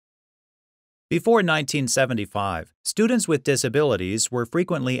Before 1975, students with disabilities were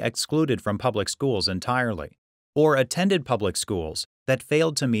frequently excluded from public schools entirely, or attended public schools that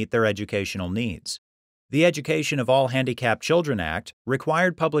failed to meet their educational needs. The Education of All Handicapped Children Act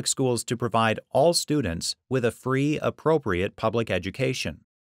required public schools to provide all students with a free, appropriate public education.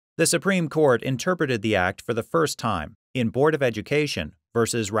 The Supreme Court interpreted the act for the first time in Board of Education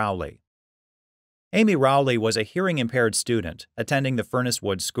versus Rowley. Amy Rowley was a hearing-impaired student attending the Furnace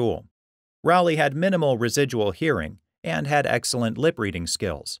Woods School. Rowley had minimal residual hearing and had excellent lip-reading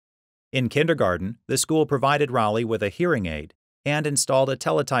skills. In kindergarten, the school provided Rowley with a hearing aid and installed a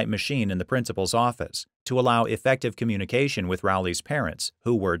teletype machine in the principal's office to allow effective communication with Rowley's parents,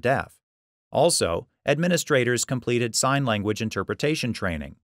 who were deaf. Also, administrators completed sign language interpretation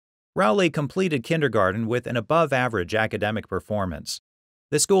training. Rowley completed kindergarten with an above-average academic performance.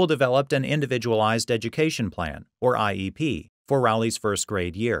 The school developed an individualized education plan, or IEP, for Rowley's first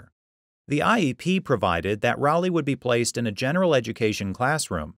grade year. The IEP provided that Rowley would be placed in a general education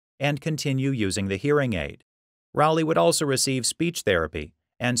classroom and continue using the hearing aid. Rowley would also receive speech therapy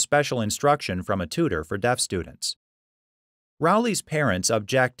and special instruction from a tutor for deaf students. Rowley's parents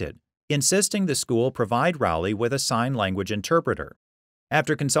objected, insisting the school provide Rowley with a sign language interpreter.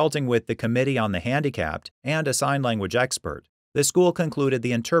 After consulting with the Committee on the Handicapped and a sign language expert, the school concluded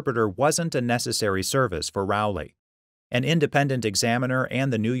the interpreter wasn't a necessary service for Rowley. An independent examiner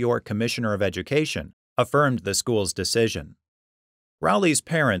and the New York Commissioner of Education affirmed the school's decision. Rowley's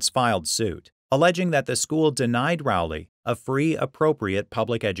parents filed suit, alleging that the school denied Rowley a free, appropriate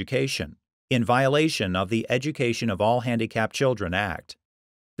public education in violation of the Education of All Handicapped Children Act.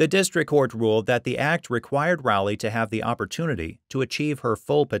 The district court ruled that the act required Rowley to have the opportunity to achieve her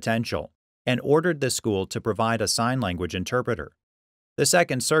full potential and ordered the school to provide a sign language interpreter. The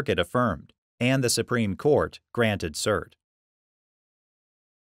Second Circuit affirmed, and the Supreme Court granted cert.